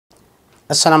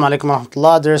Assalamu alaikum wa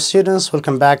rahmatullah. Dear students,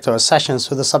 welcome back to our sessions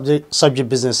with the subject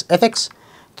business ethics.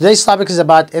 Today's topic is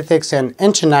about ethics in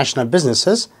international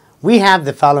businesses. We have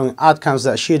the following outcomes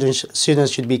that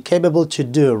students should be capable to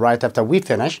do right after we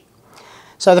finish.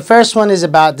 So the first one is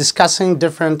about discussing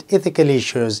different ethical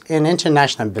issues in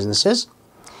international businesses.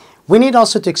 We need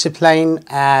also to explain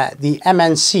the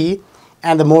MNC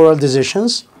and the moral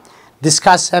decisions,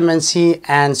 discuss MNC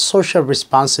and social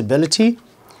responsibility,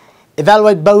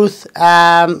 evaluate both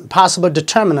possible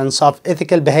determinants of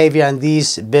ethical behavior in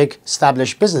these big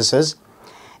established businesses,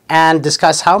 and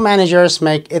discuss how managers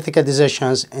make ethical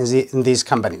decisions in these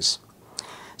companies.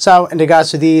 So in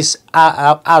regards to these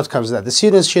outcomes that the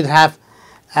students should have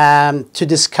to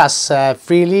discuss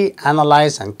freely,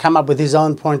 analyze, and come up with his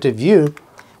own point of view,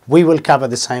 we will cover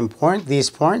these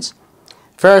points.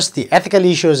 First, the ethical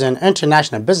issues in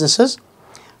international businesses.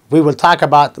 We will talk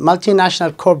about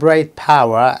multinational corporate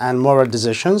power and moral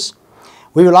decisions.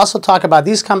 We will also talk about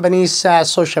these companies'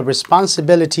 social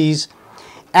responsibilities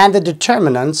and the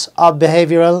determinants of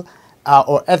behavioral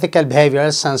or ethical behavior,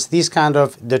 since these kind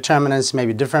of determinants may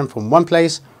be different from one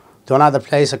place to another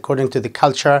place according to the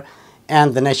culture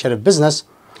and the nature of business.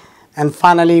 And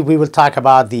finally, we will talk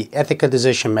about the ethical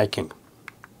decision making.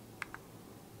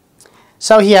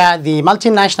 So here, the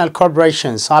multinational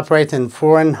corporations operate in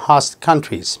foreign host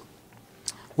countries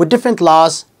with different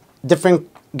laws, different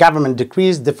government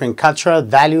decrees, different cultural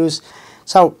values.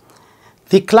 So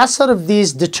the cluster of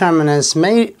these determinants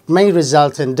may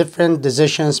result in different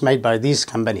decisions made by these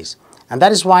companies. And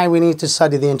that is why we need to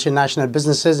study the international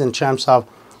businesses in terms of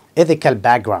ethical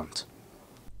background.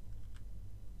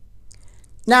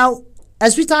 Now,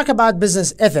 as we talk about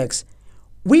business ethics,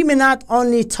 we may not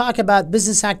only talk about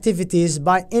business activities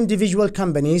by individual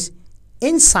companies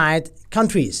inside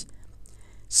countries.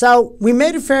 So we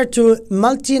may refer to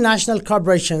multinational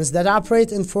corporations that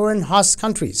operate in foreign host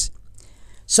countries.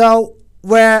 So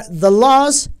where the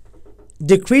laws,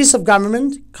 decrees of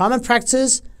government, common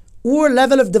practice, or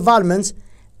level of development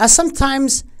are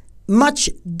sometimes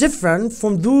much different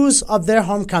from those of their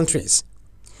home countries.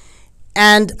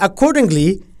 And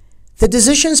accordingly, the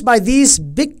decisions by these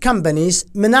big companies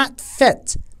may not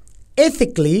fit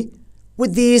ethically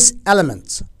with these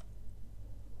elements.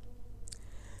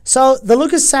 So the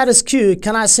legal status quo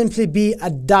cannot simply be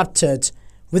adopted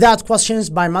without questions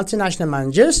by multinational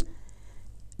managers,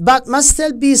 but must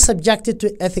still be subjected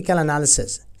to ethical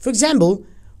analysis. For example,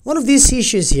 one of these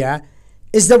issues here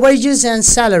is the wages and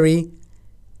salary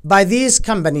by these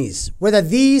companies, whether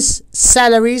these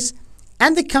salaries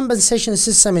and the compensation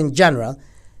system in general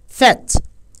fit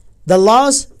the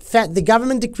laws, fit the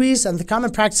government decrees and the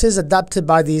common practices adopted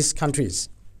by these countries.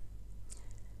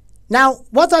 Now,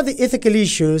 what are the ethical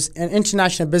issues in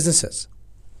international businesses?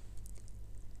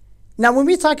 Now, when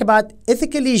we talk about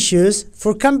ethical issues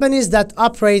for companies that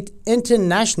operate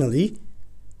internationally,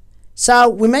 so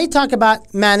we may talk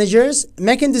about managers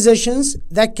making decisions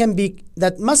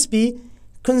that must be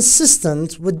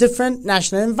consistent with different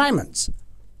national environments.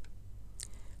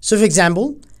 So, for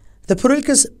example, the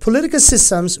political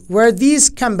systems where these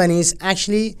companies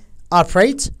actually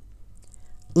operate,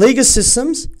 legal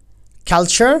systems,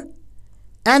 culture,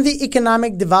 and the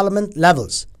economic development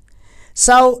levels.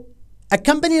 So a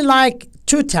company like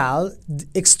Total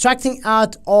extracting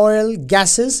out oil,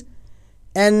 gases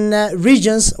in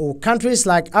regions or countries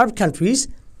like Arab countries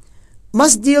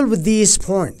must deal with these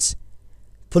points.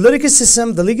 Political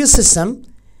system, the legal system,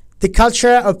 the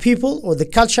culture of people or the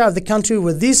culture of the country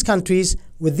where these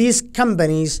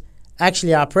companies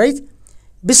actually operate,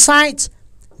 besides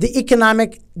the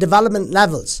economic development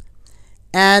levels,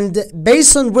 and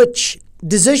based on which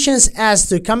decisions as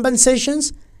to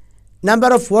compensations,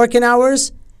 number of working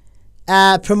hours,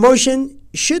 promotion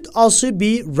should also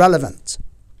be relevant.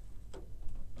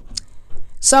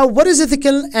 So what is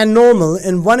ethical and normal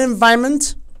in one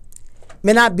environment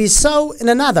may not be so in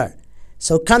another.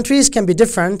 So countries can be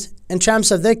different in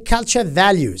terms of their culture,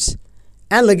 values,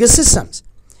 and legal systems.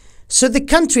 So the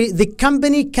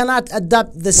company cannot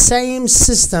adopt the same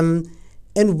system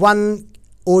in one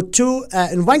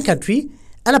country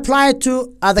and apply it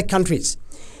to other countries.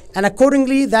 And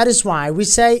accordingly, that is why we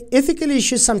say ethical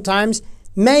issues sometimes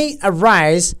may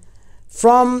arise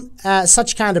from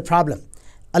such kind of problem.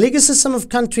 A legal system of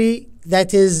country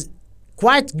that is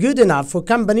quite good enough for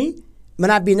company may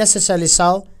not be necessarily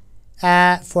so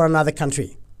for another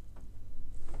country.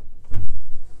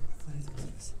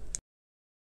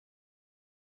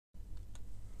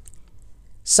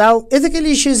 So ethical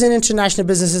issues in international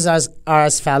businesses are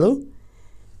as follows.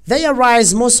 They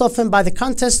arise most often by the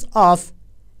context of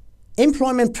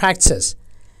employment practices.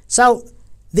 So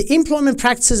the employment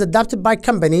practices adopted by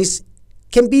companies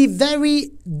can be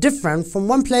very different from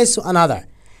one place to another.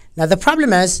 Now the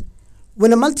problem is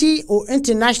when a multi or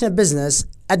international business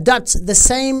adopts the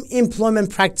same employment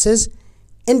practices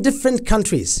in different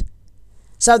countries.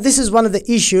 So this is one of the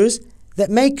issues that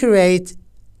may create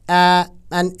an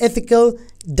ethical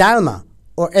dilemma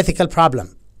or ethical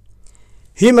problem.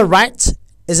 Human rights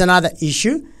is another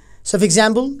issue. So for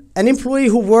example, an employee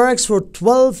who works for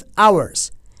 12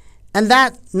 hours and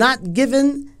that not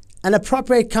given an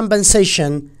appropriate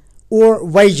compensation or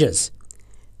wages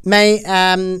may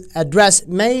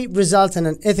result in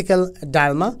an ethical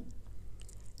dilemma.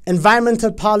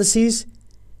 Environmental policies,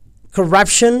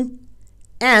 corruption,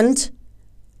 and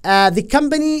the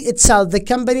company itself, the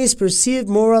company's perceived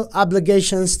moral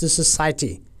obligations to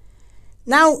society.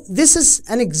 Now, this is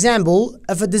an example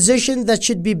of a decision that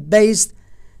should be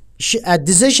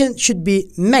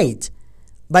made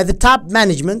by the top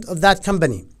management of that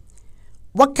company.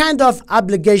 What kind of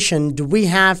obligation do we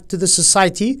have to the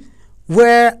society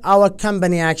where our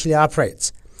company actually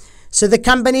operates? So the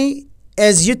company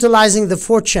is utilizing the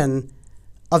fortune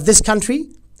of this country,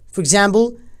 for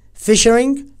example,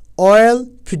 fishing, oil,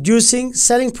 producing,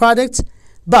 selling products.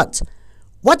 But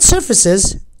what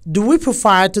services do we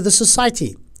provide to the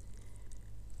society?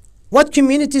 What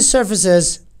community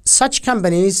services such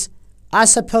companies are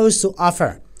supposed to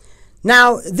offer?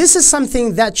 Now, this is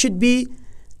something that should be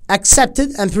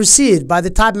accepted and perceived by the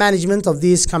top management of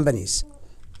these companies.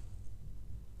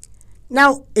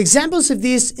 Now, examples of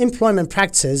these employment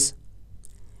practices,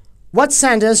 what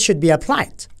standards should be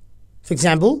applied? For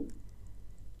example,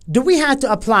 do we have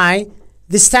to apply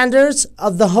the standards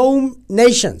of the home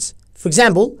nations? For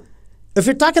example, if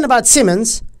you're talking about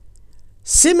Siemens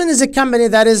is a company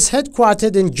that is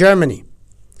headquartered in Germany.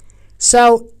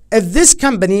 So if this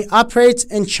company operates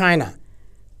in China,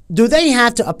 do they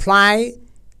have to apply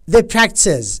the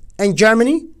practices in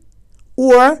Germany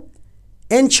or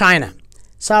in China?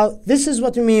 So this is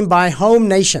what we mean by home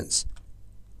nations.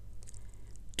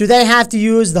 Do they have to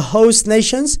use the host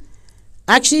nations?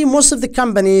 Actually, most of the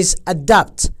companies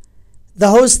adopt the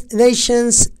host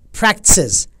nations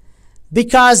practices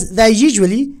because they're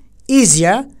usually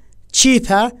easier,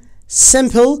 cheaper,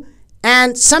 simple,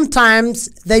 and sometimes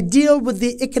they deal with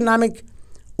the economic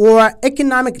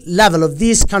level of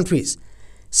these countries.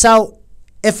 So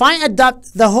if I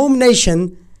adopt the home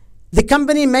nation, the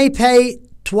company may pay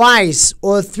twice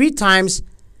or 3 times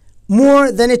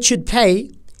more than it should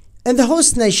pay in the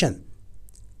host nation.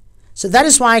 So that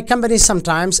is why companies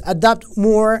sometimes adopt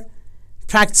more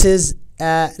practices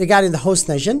regarding the host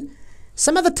nation.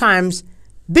 Some other times,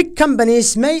 big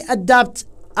companies may adopt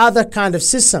other kind of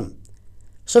system.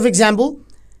 So for example,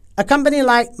 a company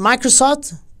like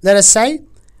Microsoft, let us say,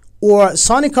 or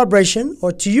Sony Corporation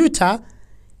or Toyota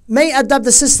may adopt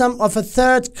the system of a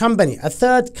third company, a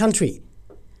third country.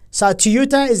 So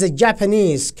Toyota is a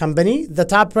Japanese company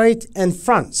that operates in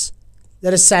France,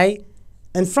 let us say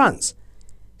in France.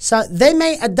 So they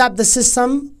may adopt the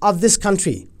system of this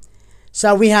country.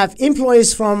 So we have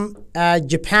employees from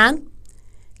Japan,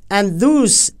 and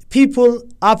those people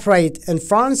operate in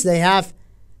France. They have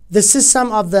the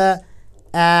system of the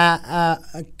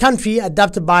country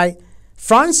adopted by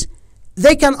France.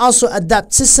 They can also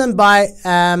adapt system by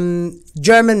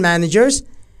German managers,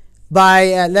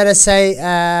 by let us say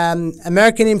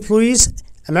American employees,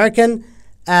 American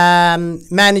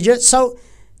managers. So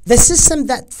the system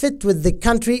that fit with the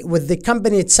country, with the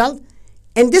company itself,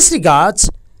 in disregards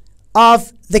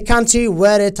of the country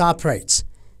where it operates.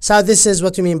 So this is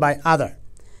what we mean by other.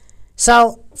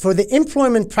 So for the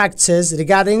employment practices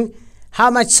regarding how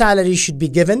much salary should be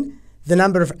given, the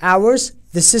number of hours,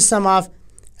 the system of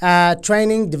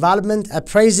training, development,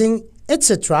 appraising,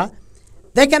 etc.,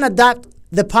 they can adopt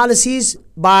the policies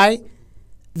by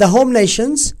the home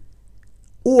nations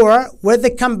or where the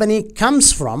company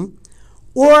comes from,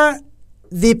 or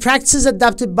the practices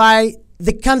adopted by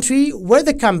the country where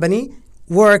the company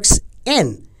works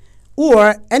in,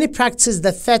 or any practices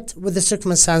that fit with the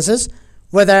circumstances,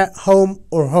 whether home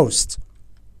or host.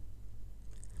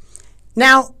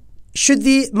 Now, should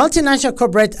the multinational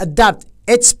corporate adopt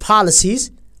its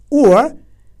policies, or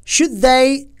should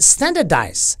they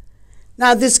standardize?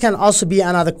 Now, this can also be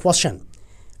another question.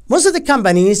 Most of the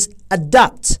companies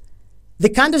adopt the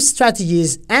kind of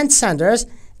strategies and standards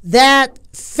that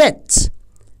fit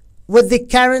with the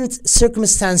current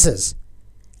circumstances.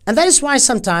 And that is why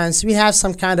sometimes we have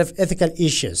some kind of ethical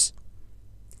issues.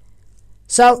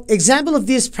 So, example of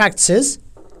these practices,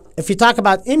 if you talk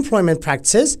about employment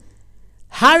practices,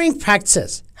 hiring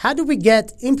practices, how do we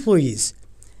get employees?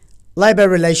 Labor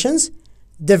relations,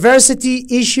 diversity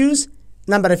issues,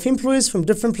 number of employees from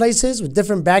different places with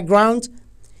different backgrounds,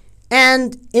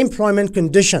 and employment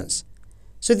conditions.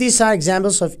 So these are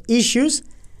examples of issues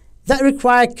that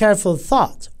require careful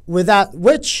thought, without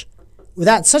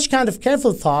such kind of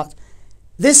careful thought,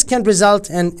 this can result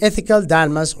in ethical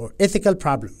dilemmas or ethical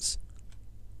problems.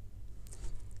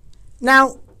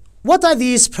 Now, what are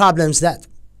these problems that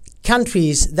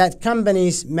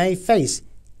companies may face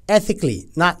ethically,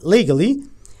 not legally?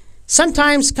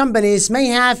 Sometimes companies may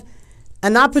have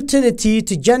an opportunity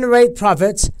to generate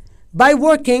profits by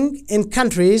working in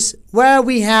countries where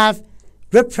we have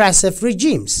repressive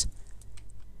regimes.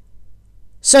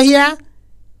 So here,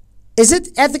 is it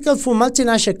ethical for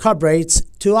multinational corporates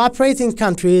to operate in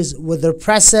countries with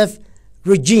repressive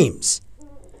regimes?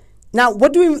 Now,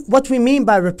 what we mean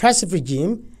by repressive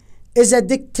regime is a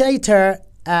dictator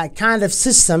kind of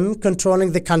system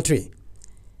controlling the country.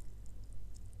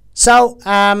 So,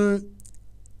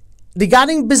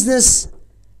 regarding business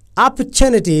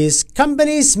opportunities,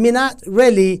 companies may not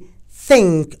really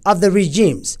think of the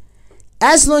regimes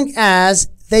as long as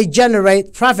they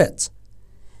generate profit.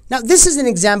 Now, this is an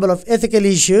example of ethical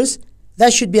issues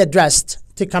that should be addressed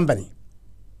to company.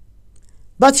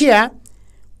 But here,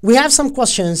 we have some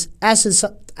questions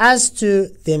as to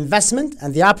the investment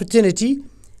and the opportunity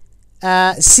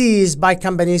seized by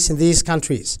companies in these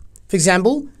countries. For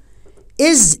example,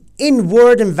 is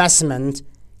inward investment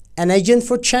an agent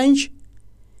for change?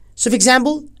 So, for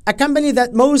example, a company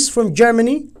that moves from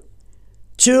Germany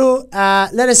to,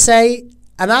 let us say,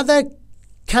 another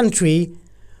country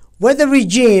where the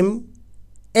regime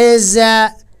is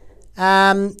not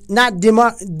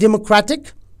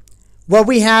democratic, where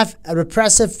we have a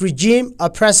repressive regime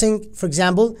oppressing, for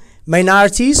example,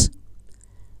 minorities.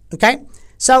 Okay?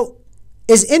 So,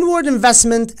 is inward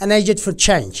investment an agent for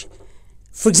change?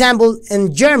 For example,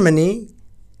 in Germany,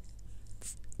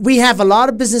 we have a lot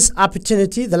of business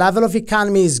opportunity. The level of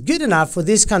economy is good enough for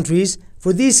these countries,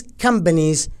 for these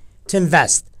companies to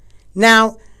invest.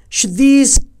 Now, should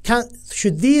these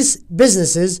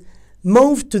businesses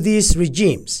move to these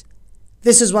regimes?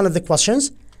 This is one of the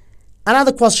questions.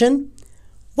 Another question,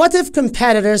 what if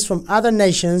competitors from other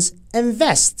nations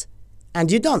invest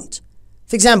and you don't?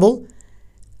 For example,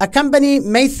 a company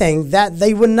may think that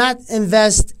they will not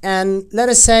invest in, let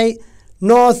us say,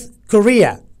 North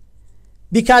Korea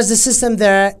because the system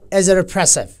there is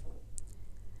repressive.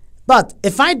 But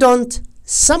if I don't,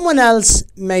 someone else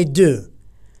may do.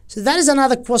 So that is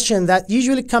another question that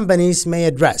usually companies may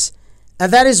address.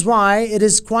 And that is why it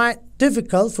is quite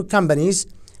difficult for companies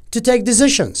to take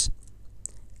decisions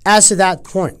as to that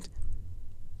point.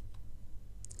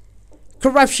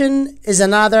 Corruption is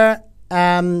another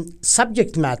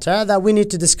subject matter that we need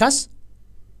to discuss.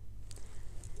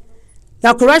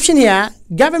 Now, corruption here,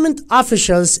 government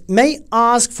officials may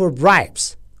ask for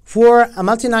bribes for a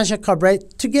multinational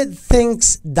corporate to get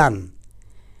things done.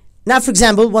 Now, for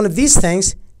example, one of these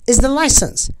things is the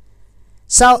license.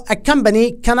 So a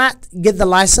company cannot get the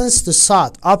license to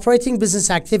start operating business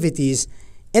activities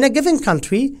in a given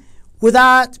country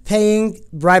without paying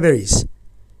briberies.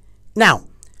 Now,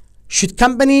 should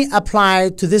company apply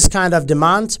to this kind of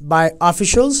demand by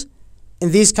officials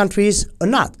in these countries or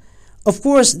not? Of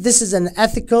course, this is an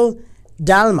ethical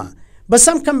dilemma, but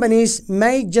some companies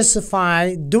may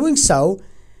justify doing so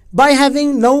by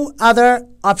having no other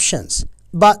options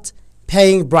but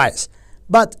paying bribes.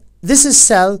 But this is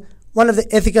still one of the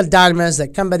ethical dilemmas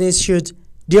that companies should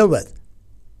deal with.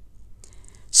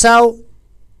 So,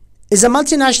 is a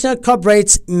multinational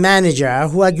corporate's manager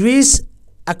who agrees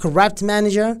a corrupt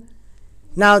manager?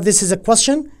 Now, this is a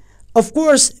question. Of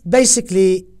course,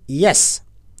 basically, yes.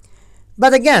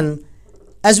 But again,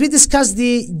 as we discuss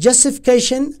the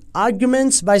justification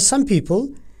arguments by some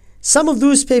people, some of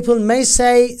those people may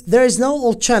say there is no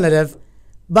alternative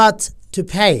but to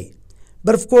pay.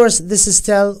 But of course, this is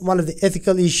still one of the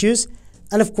ethical issues,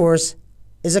 and of course,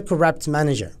 is a corrupt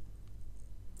manager.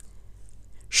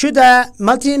 Should a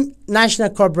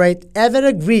multinational corporate ever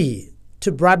agree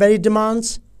to bribery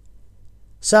demands?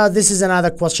 So this is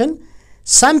another question.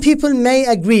 Some people may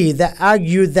argue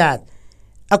that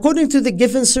according to the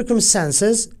given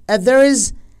circumstances, if there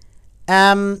is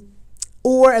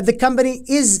or if the company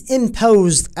is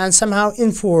imposed and somehow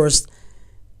enforced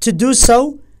to do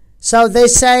so, so they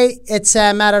say it's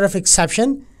a matter of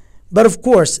exception. But of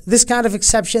course, this kind of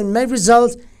exception may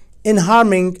result in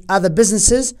harming other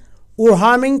businesses or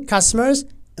harming customers,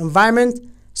 environment.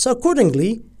 So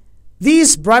accordingly,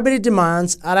 these bribery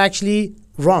demands are actually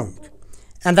wrong,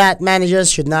 and that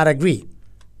managers should not agree.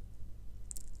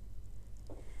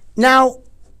 Now,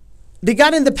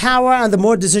 regarding the power and the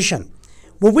more decision,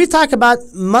 when we talk about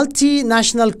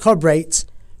multinational corporates,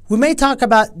 we may talk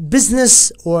about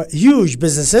business or huge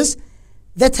businesses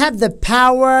that have the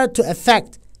power to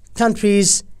affect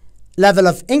countries' level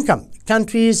of income,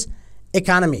 countries'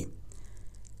 economy.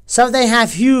 So they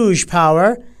have huge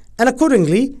power, and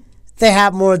accordingly, they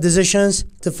have more decisions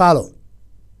to follow.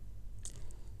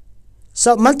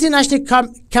 So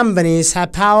multinational companies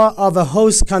have power over a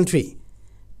host country.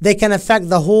 They can affect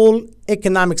the whole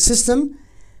economic system.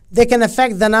 They can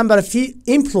affect the number of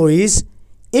employees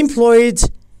employed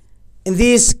in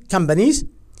these companies.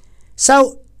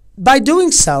 So by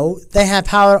doing so, they have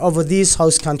power over this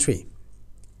host country.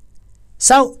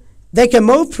 So they can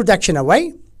move production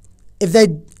away. If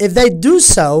they do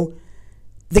so,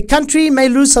 the country may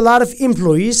lose a lot of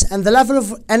employees and the level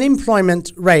of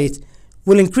unemployment rate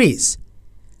will increase.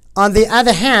 On the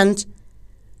other hand,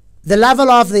 the level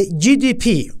of the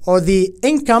GDP or the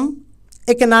income,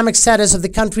 economic status of the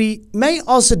country may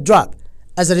also drop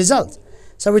as a result.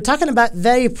 So we're talking about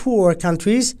very poor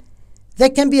countries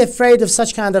that can be afraid of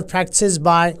such kind of practices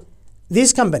by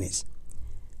these companies.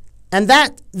 And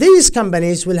that these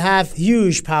companies will have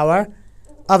huge power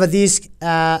over these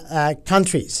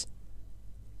countries.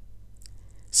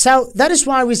 So that is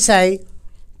why we say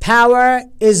power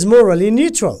is morally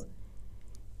neutral.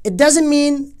 It doesn't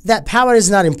mean that power is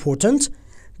not important,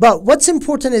 but what's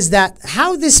important is that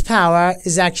how this power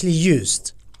is actually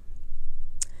used.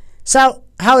 So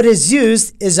how it is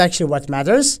used is actually what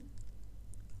matters.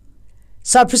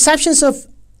 So perceptions of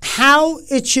how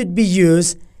it should be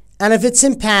used and of its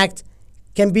impact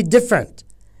can be different.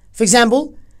 For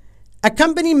example, a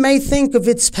company may think of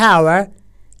its power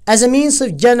as a means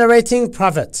of generating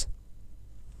profit.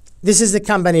 This is the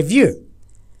company view.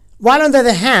 While on the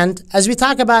other hand, as we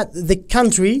talk about the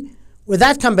country where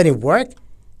that company works,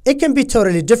 it can be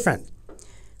totally different.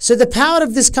 So the power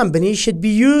of this company should be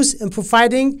used in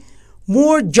providing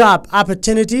more job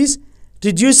opportunities,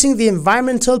 reducing the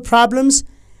environmental problems,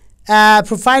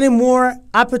 providing more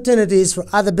opportunities for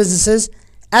other businesses,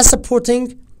 and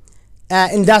supporting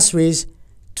industries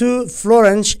to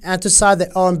flourish and to start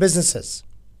their own businesses.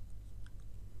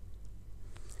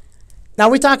 Now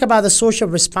we talk about the social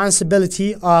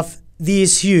responsibility of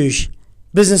these huge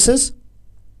businesses.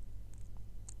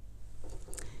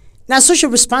 Now social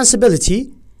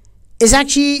responsibility is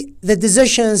actually the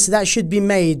decisions that should be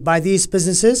made by these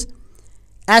businesses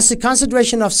as a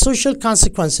consideration of social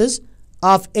consequences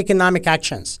of economic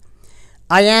actions.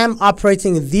 I am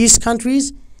operating in these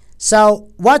countries, so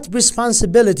what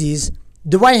responsibilities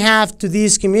do I have to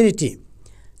this community?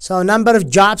 So a number of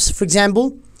jobs, for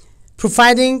example,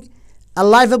 providing a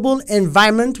livable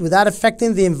environment without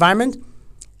affecting the environment,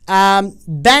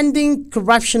 banning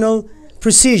corruptional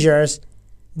procedures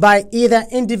by either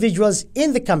individuals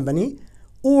in the company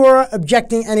or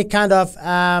objecting any kind of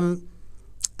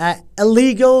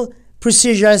illegal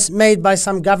procedures made by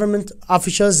some government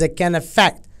officials that can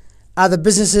affect other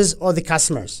businesses or the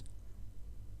customers.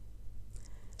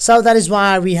 So that is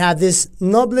why we have this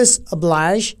noblesse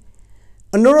oblige.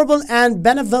 Honorable and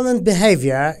benevolent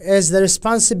behavior is the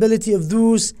responsibility of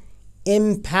those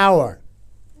in power.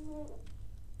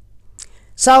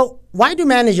 So why do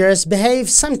managers behave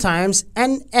sometimes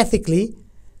unethically?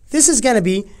 This is going to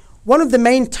be one of the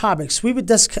main topics we would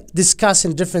discuss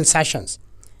in different sessions.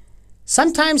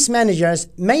 Sometimes managers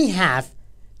may have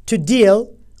to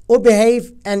deal or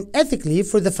behave unethically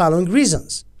for the following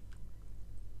reasons: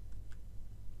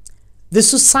 the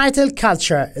societal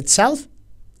culture itself,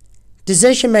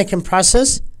 decision-making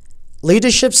process,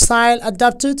 leadership style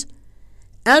adopted,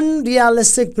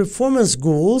 unrealistic performance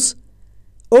goals,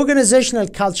 organizational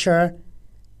culture,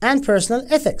 and personal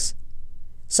ethics.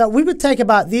 So we would take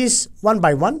about these one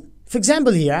by one. For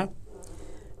example here,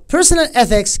 personal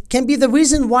ethics can be the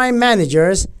reason why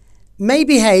managers may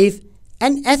behave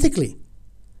unethically.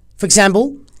 For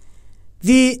example,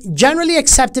 the generally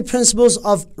accepted principles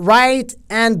of right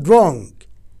and wrong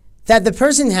that the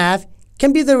person have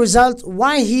can be the result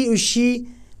why he or she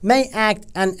may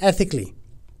act unethically.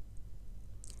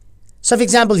 So for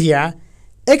example here,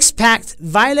 expat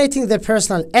violating their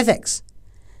personal ethics.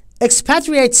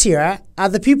 Expatriates here are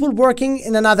the people working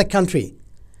in another country.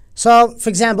 So for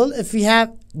example, if we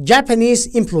have Japanese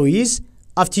employees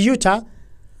of Toyota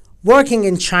working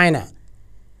in China,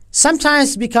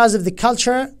 sometimes because of the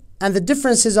culture and the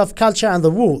differences of culture and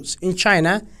the rules in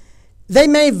China, they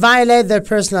may violate their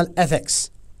personal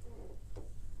ethics.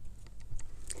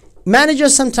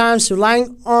 Managers sometimes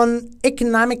relying on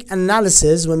economic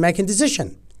analysis when making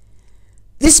decisions.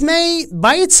 This may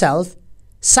by itself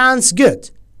sounds good,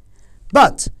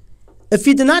 but if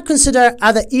you do not consider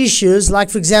other issues like,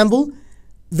 for example,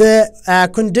 the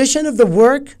condition of the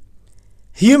work,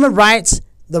 human rights,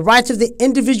 the rights of the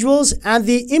individuals and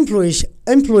the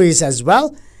employees as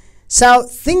well, So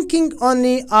thinking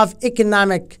only of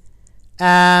economic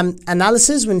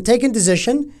analysis when taking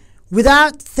decision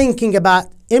without thinking about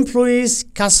employees,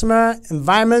 customer,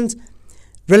 environment,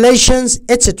 relations,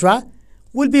 etc.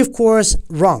 will be, of course,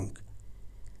 wrong.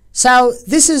 So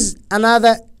this is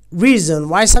another reason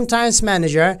why sometimes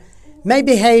manager may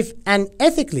behave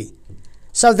unethically.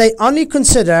 So they only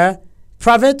consider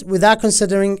profit without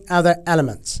considering other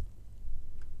elements.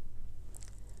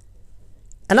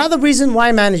 Another reason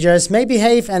why managers may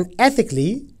behave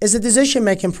unethically is the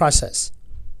decision-making process.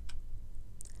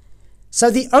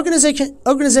 So the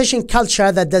organization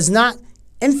culture that does not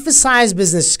emphasize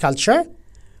business culture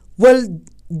will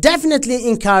definitely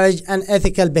encourage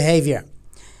unethical behavior.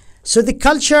 So the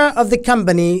culture of the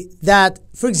company that,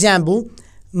 for example,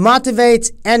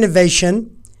 motivates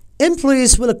innovation,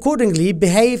 employees will accordingly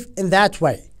behave in that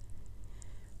way.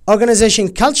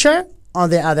 Organization culture,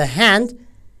 on the other hand,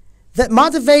 that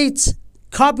motivates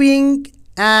copying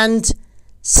and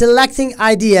selecting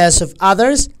ideas of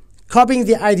others, copying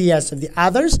the ideas of the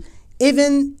others,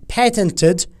 even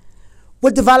patented,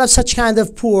 will develop such kind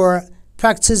of poor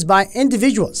practices by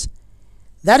individuals.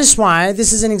 That is why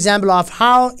this is an example of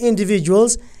how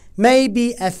individuals may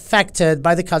be affected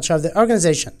by the culture of the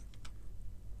organization.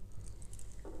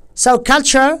 So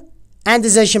culture and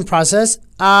decision process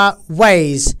are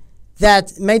ways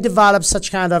that may develop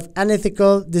such kind of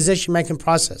unethical decision-making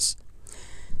process.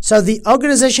 So the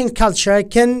organization culture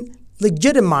can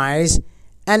legitimize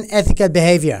unethical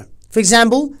behavior. For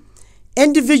example,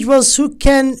 individuals who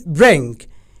can bring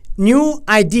new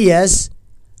ideas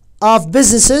of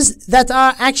businesses that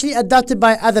are actually adopted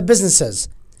by other businesses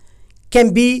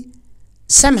can be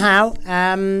somehow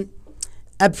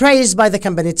appraised by the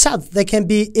company itself. They can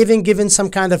be even given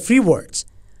some kind of rewards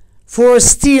for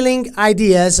stealing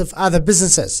ideas of other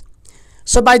businesses.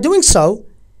 So by doing so,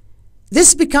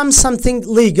 this becomes something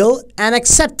legal and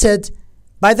accepted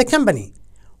by the company,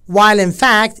 while in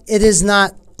fact it is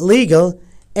not legal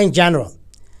in general.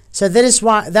 So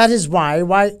that is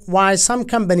why some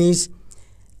companies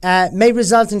may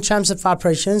result in terms of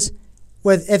operations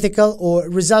with ethical or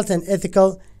result in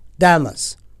ethical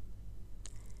dilemmas.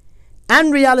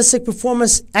 Unrealistic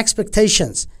performance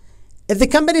expectations. If the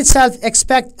company itself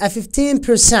expects a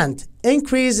 15%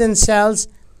 increase in sales,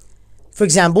 for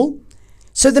example,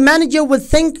 so the manager would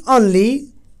think only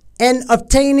in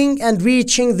obtaining and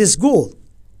reaching this goal.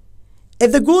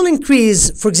 If the goal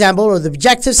increase, for example, or the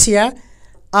objectives here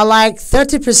are like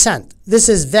 30%, this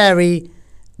is very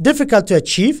difficult to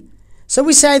achieve. So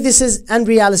we say this is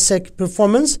unrealistic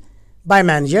performance by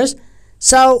managers.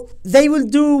 So they will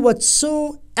do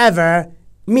whatsoever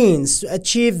means to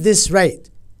achieve this rate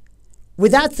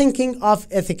without thinking of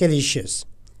ethical issues.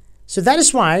 So that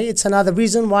is why it's another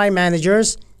reason why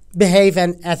managers behave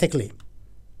unethically.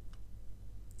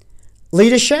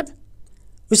 Leadership.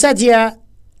 We said here,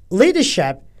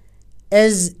 leadership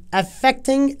is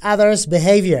affecting others'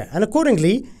 behavior, and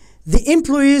accordingly, the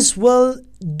employees will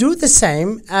do the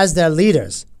same as their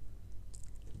leaders.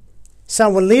 So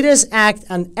when leaders act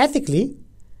unethically,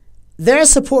 their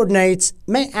subordinates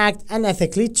may act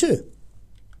unethically too.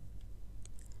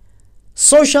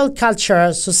 Social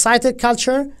culture, societal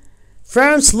culture,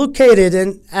 firms located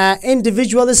in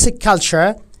individualistic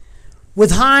culture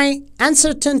with high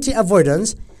uncertainty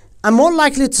avoidance are more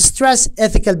likely to stress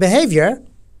ethical behavior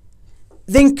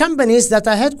than companies that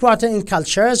are headquartered in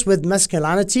cultures with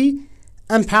masculinity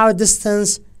and power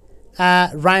distance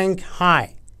rank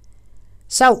high.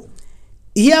 So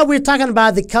here we're talking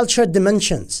about the culture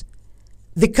dimensions.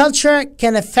 The culture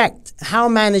can affect how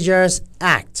managers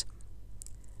act.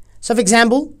 So for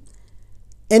example,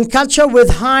 in culture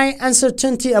with high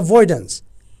uncertainty avoidance,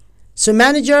 so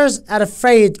managers are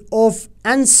afraid of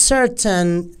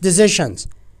uncertain decisions.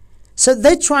 So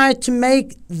they try to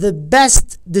make the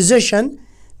best decision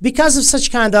because of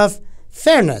such kind of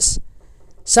fairness.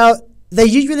 So they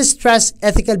usually stress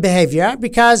ethical behavior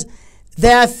because they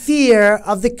have fear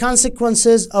of the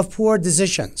consequences of poor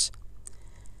decisions.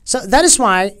 So that is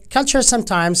why culture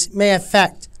sometimes may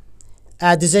affect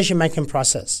decision-making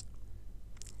process.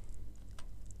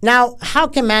 Now, how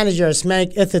can managers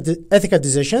make ethical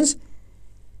decisions?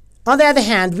 On the other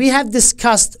hand, we have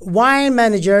discussed why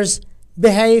managers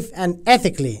behave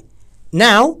unethically.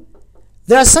 Now,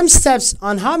 there are some steps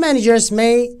on how managers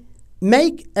may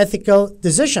make ethical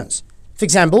decisions. For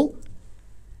example,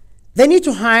 they need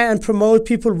to hire and promote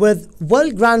people with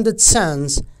well-grounded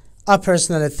sense of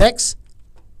personal ethics.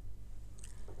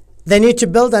 They need to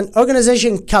build an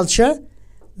organization culture,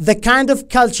 the kind of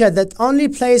culture that only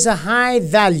places a high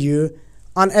value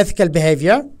on ethical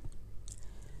behavior.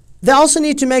 They also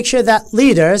need to make sure that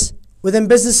leaders within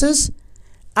businesses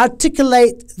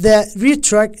articulate the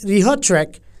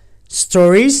rhetoric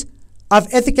stories of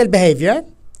ethical behavior,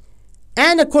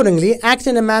 and accordingly act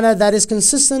in a manner that is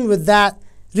consistent with that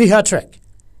rhetoric.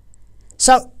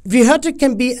 So rhetoric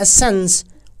can be a sense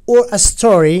or a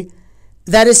story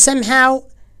that is somehow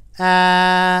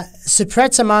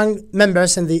spreads among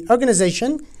members in the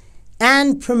organization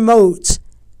and promotes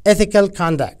ethical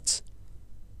conduct.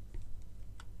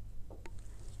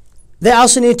 They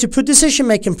also need to put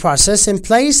decision-making process in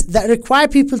place that require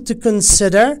people to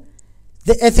consider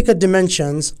the ethical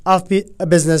dimensions of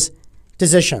business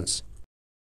decisions.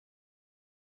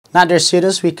 Now, dear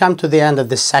students, we come to the end of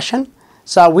this session.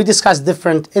 So we discussed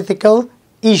different ethical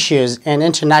issues in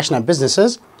international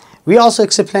businesses. We also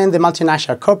explained the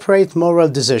multinational corporate moral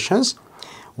decisions.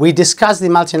 We discussed the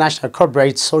multinational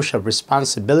corporate social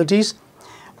responsibilities.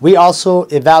 We also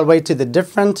evaluated the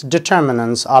different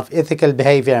determinants of ethical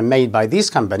behavior made by these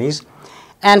companies.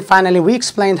 And finally, we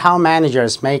explained how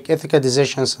managers make ethical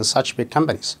decisions in such big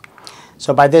companies.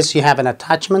 So by this, you have an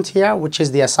attachment here, which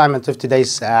is the assignment of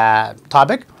today's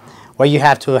topic, where you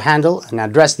have to handle and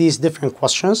address these different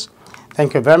questions.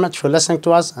 Thank you very much for listening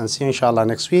to us, and see you inshallah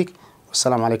next week.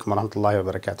 Wassalamu alaikum wa rahmatullahi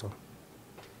wa barakatuh.